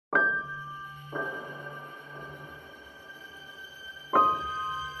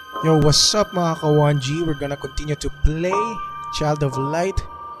Yo, what's up mga ka-1G? We're gonna continue to play Child of Light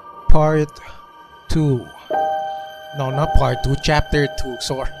Part 2. No, not Part 2, Chapter 2.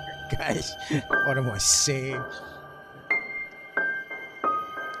 Sorry, guys. What am I saying?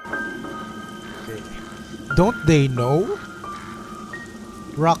 Okay. Don't they know?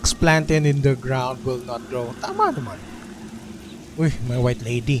 Rocks planted in the ground will not grow. Tama naman. Uy, may white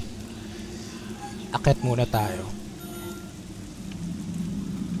lady. Akit muna tayo.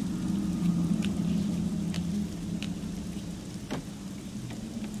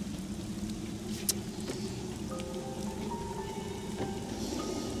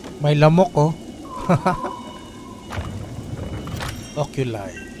 May lamok oh. Oculi.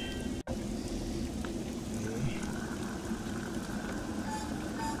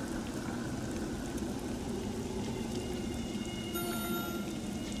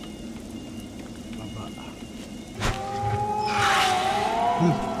 Baba.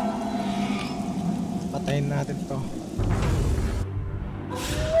 Patayin natin to.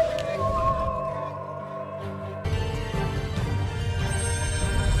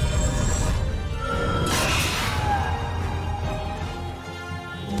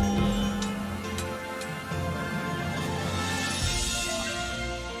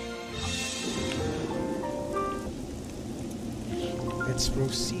 Let's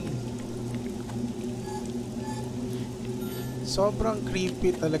proceed. Sobrang creepy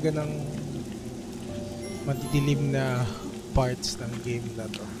talaga ng madidilim na parts ng game na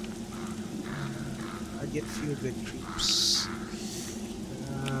to. I get filled with creeps.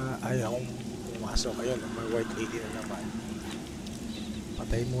 Ayaw kong pumasok. Ayun, may white lady na naman.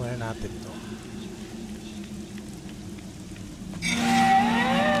 Patayin muna natin to.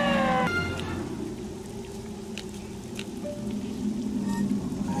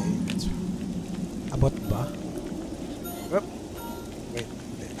 Abot ba? Oop. Wait,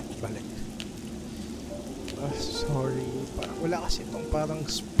 hindi. Balik. Sorry. Wala kasi itong parang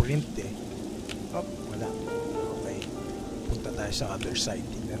sprint eh. Oop, wala. Okay. Punta tayo sa other side.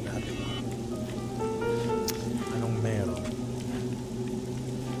 Tingnan natin anong meron.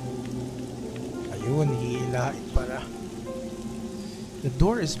 Ayun, hihilain para. The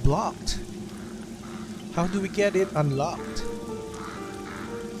door is blocked. How do we get it unlocked?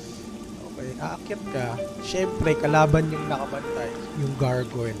 Aakyat ka, syempre kalaban yung nakabantay, yung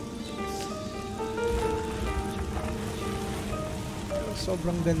gargoyle.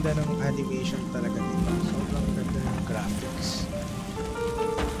 Sobrang ganda ng animation talaga dito. Sobrang ganda ng graphics.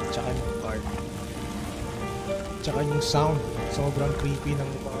 Tsaka yung art. Tsaka yung sound. Sobrang creepy ng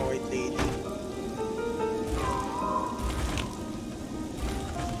mga white lady.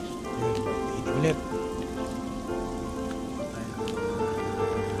 Yun, white lady ulit.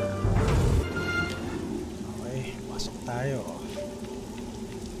 Tayo.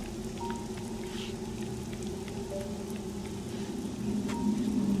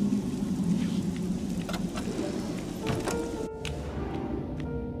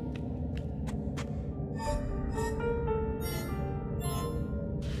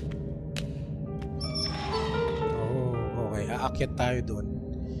 Okay, aakyat tayo doon.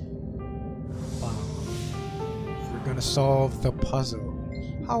 We're gonna solve the puzzle.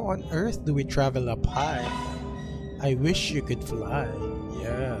 How on earth do we travel up high? I wish you could fly.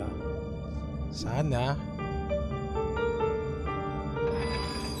 Yeah. Sana.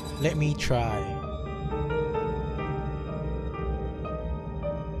 Let me try.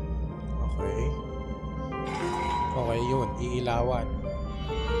 Okay. Okay, yun. Iilawan.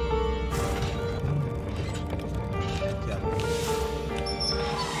 Yan.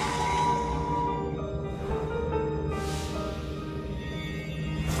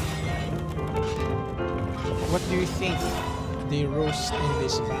 What do you think they roast in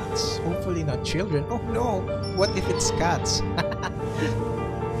these vats? Hopefully not children. Oh no! What if it's cats?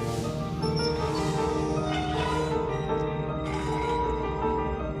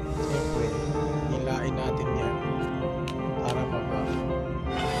 Siyempre, hilain natin yan para mabuff.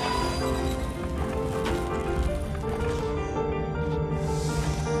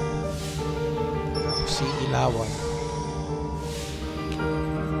 Tapos ilawan.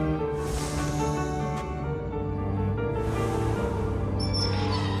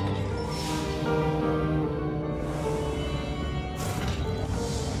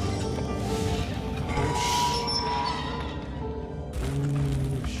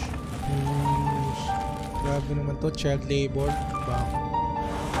 Grabe naman to, child labor. Bang.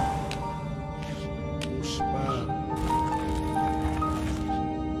 Push pa.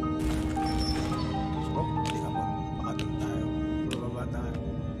 Oh, hindi ka mo. Baka doon tayo. Bababa tayo.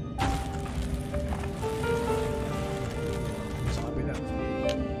 Sa kabila.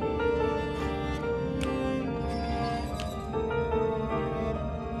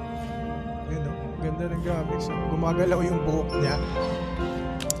 Ganda ng graphics. Gumagalaw yung buhok niya.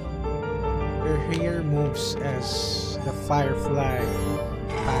 Her hair moves as the firefly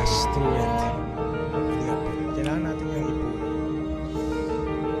pass through it. Kailangan natin yung ipunin.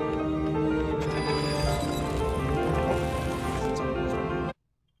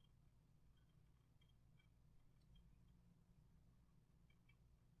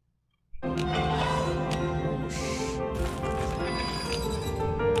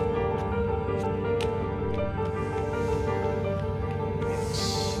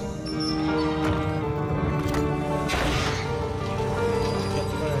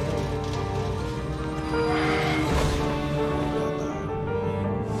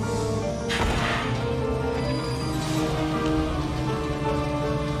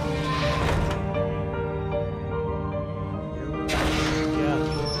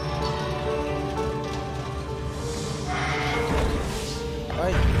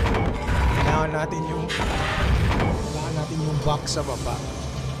 natin yung box sa baba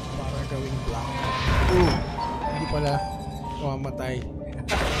para gawing block. Hindi pala mamamatay.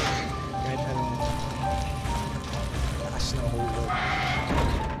 Kahit anong taas ng hulog.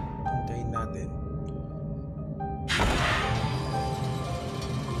 Hintayin natin.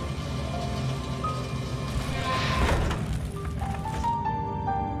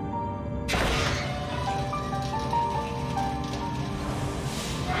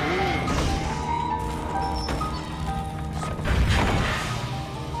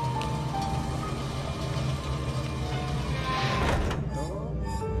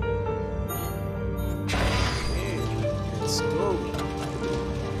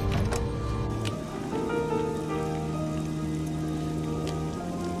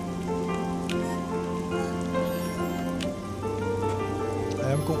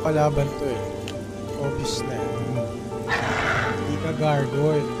 Kung kalaban to eh. Obvious na eh. Hindi ka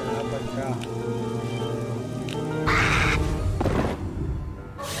gargoyle. Kalaban ka.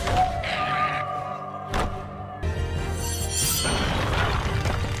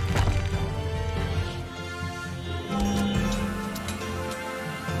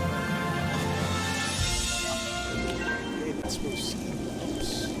 Okay, let's proceed.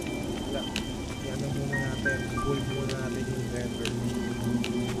 Oops. Wala. Yan na muna natin. Pull muna natin yung lever.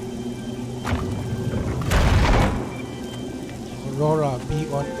 Aurora, be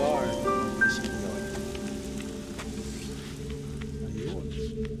on guard. Ayun.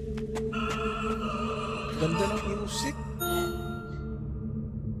 Ganda ng music.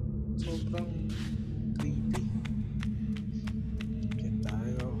 Sobrang creepy. Kaya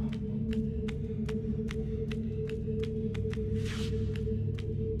tayo.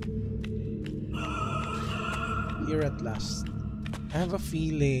 Here at last. I have a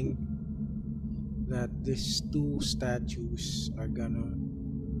feeling that these two statues are gonna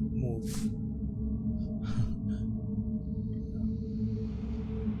move.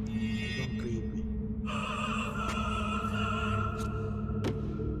 Sobrang creepy.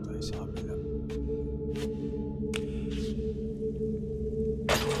 Tayo sa kabila.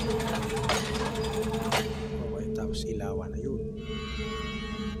 Okay, tapos ilawan na yun.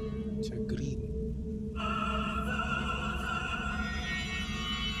 Sa green.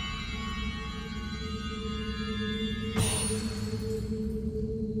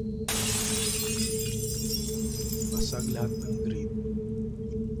 Basag lahat ng green.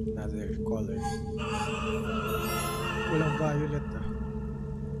 Another color. Walang violet ah.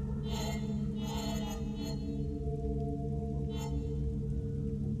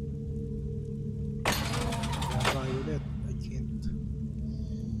 Walang violet. I can't.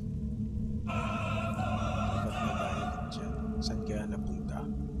 Dapat may violet dyan. Saan kaya napunta?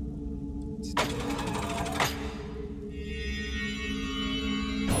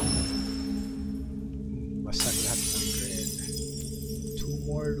 Basag lahat ng red. 2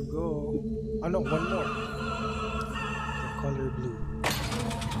 more to go. Oh no, 1 more. The color blue.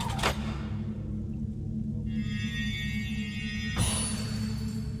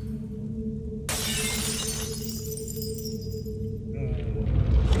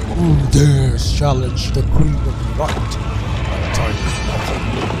 Who dares challenge the Queen of Light? A target nothing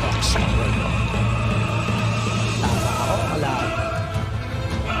will not surrender. Tama ako, alive.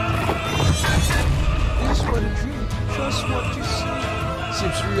 This is what a dream. Trust what you see.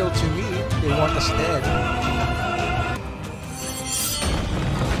 Seems real to me. They want us dead.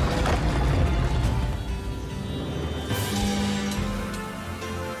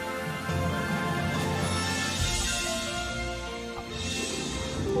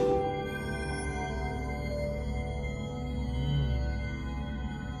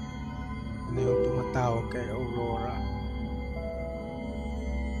 Ano yung tumatawag kay Aurora?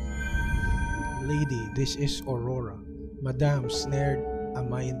 Lady, this is Aurora. Madame, snared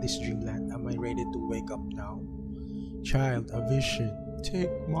am I in this dreamland? Am I ready to wake up now? Child, a vision.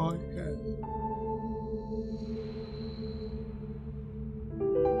 Take my hand.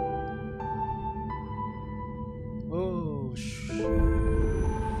 Oh, shit.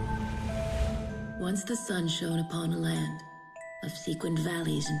 Once the sun shone upon a land of sequined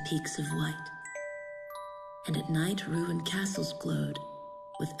valleys and peaks of white, and at night ruined castles glowed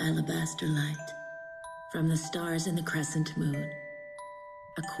with alabaster light. From the stars in the crescent moon,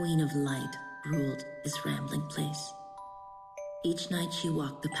 a queen of light ruled this rambling place. Each night she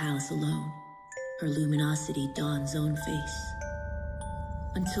walked the palace alone, her luminosity dawn's own face.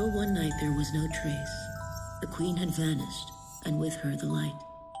 Until one night there was no trace. The queen had vanished, and with her the light.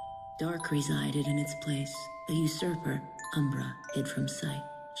 Dark resided in its place. The usurper, Umbra, hid from sight.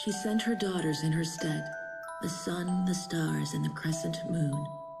 She sent her daughters in her stead. The sun, the stars, and the crescent moon,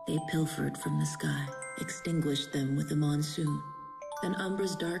 they pilfered from the sky, extinguished them with the monsoon. Then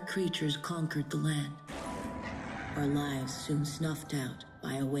Umbra's dark creatures conquered the land. Our lives soon snuffed out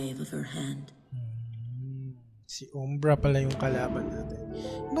by a wave of her hand. Si Umbra pala yung kalaban natin.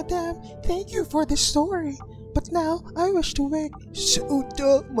 Madam, thank you for the story. But now, I wish to wake. So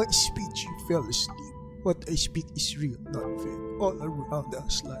dull my speech, you fell asleep. What I speak is real, not fake. All around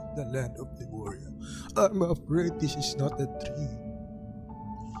us like the land of Lemuria. I'm afraid this is not a dream.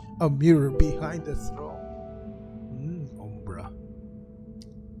 A mirror behind the throne. Umbra.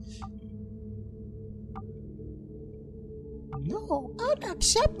 No,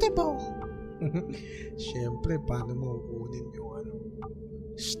 unacceptable. Siyempre, paano mo kunin yung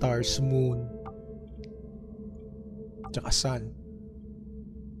stars, moon, tsaka sun?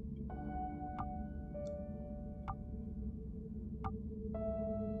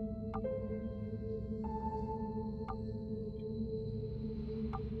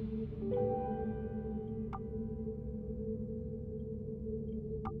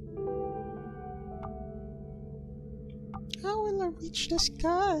 How will I reach the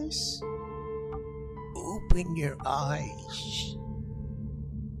skies? Open your eyes.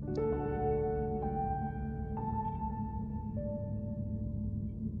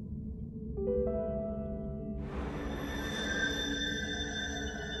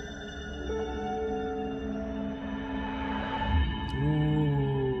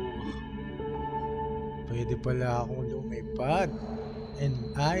 Pwede pala akong lumipad. And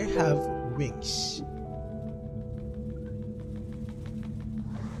I have wings.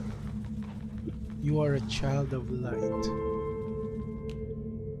 You are a child of light.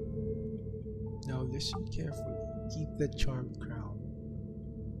 Now listen carefully. Keep the charmed crown.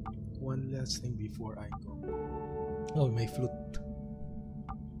 One last thing before I go. Oh, may flute.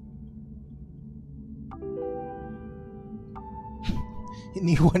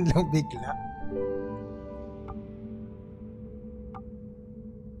 Iniwan lang bigla.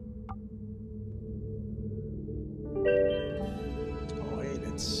 Okay,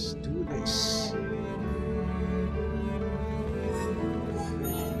 let's do this.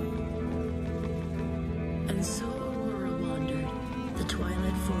 And so Aurora wandered, the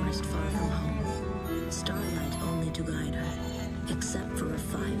twilight forest far from home, starlight only to guide her, except for a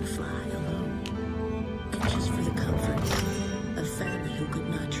firefly alone. Anxious for the comfort of family who could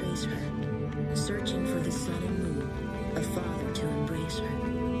not trace her, searching for the sun and moon, a father to embrace her.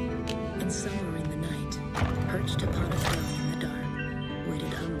 And somewhere in the night, perched upon a throne in the dark,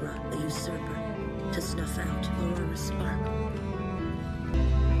 waited Umbra, the usurper, to snuff out Aurora's spark.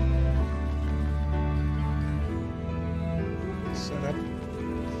 Sarap.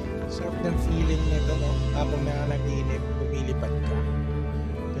 Sarap ng feeling nito, no? Habang nananaginip, lumilipad ka.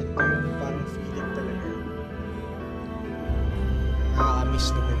 Ganito yung parang feeling talaga. Nakakamiss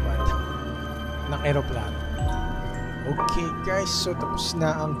lumipad ng aeroplano. Okay guys, so tapos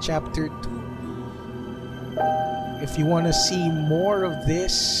na ang chapter 2. If you wanna see more of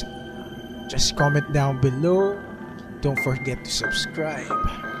this, just comment down below. Don't forget to subscribe.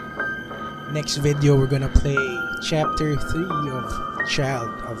 Next video, we're gonna play chapter 3 of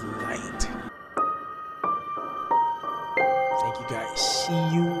Child of Light. Thank you guys. See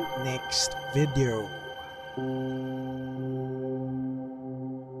you next video.